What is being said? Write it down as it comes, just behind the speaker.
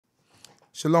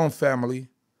Shalom, family.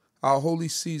 Our holy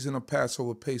season of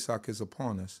Passover Pesach is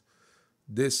upon us.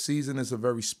 This season is a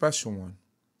very special one.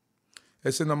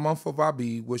 It's in the month of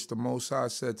Abib, which the Most High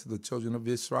said to the children of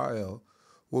Israel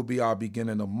will be our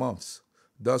beginning of months.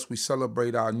 Thus, we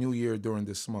celebrate our new year during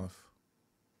this month.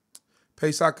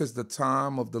 Pesach is the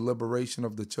time of the liberation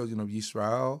of the children of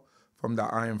Yisrael from the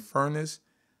iron furnace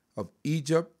of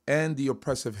Egypt and the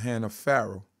oppressive hand of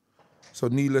Pharaoh. So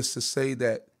needless to say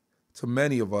that to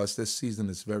many of us, this season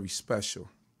is very special.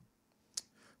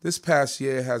 This past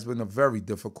year has been a very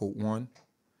difficult one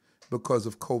because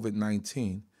of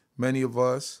COVID-19. Many of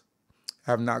us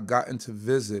have not gotten to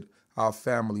visit our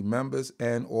family members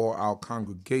and or our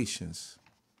congregations.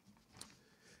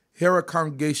 Here at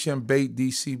Congregation Beit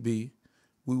D.C.B,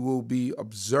 we will be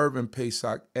observing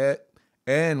Pesach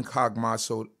and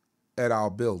CHOKMAH at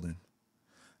our building.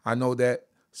 I know that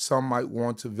some might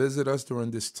want to visit us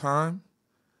during this time,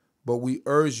 but we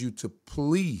urge you to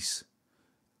please,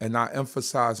 and I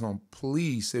emphasize on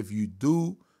please, if you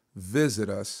do visit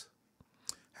us,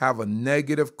 have a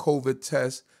negative COVID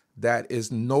test that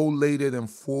is no later than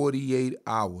 48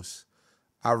 hours.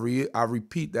 I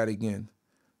repeat that again.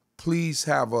 Please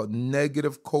have a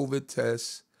negative COVID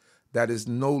test that is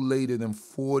no later than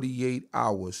 48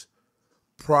 hours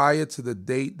prior to the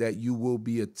date that you will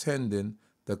be attending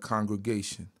the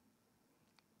congregation.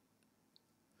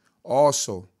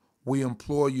 Also, we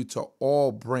implore you to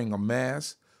all bring a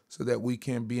mask so that we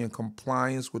can be in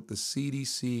compliance with the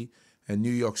CDC and New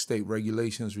York State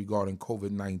regulations regarding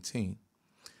COVID-19.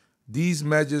 These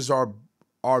measures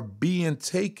are being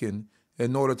taken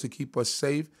in order to keep us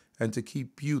safe and to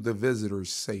keep you, the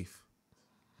visitors, safe.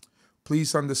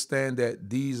 Please understand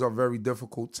that these are very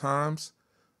difficult times,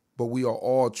 but we are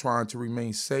all trying to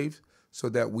remain safe so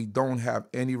that we don't have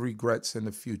any regrets in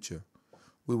the future.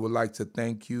 We would like to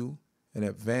thank you in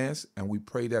advance, and we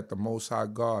pray that the Most High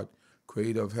God,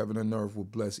 creator of heaven and earth, will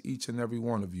bless each and every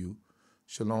one of you.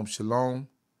 Shalom, shalom.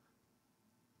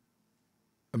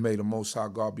 And may the Most High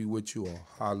God be with you all.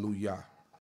 Hallelujah.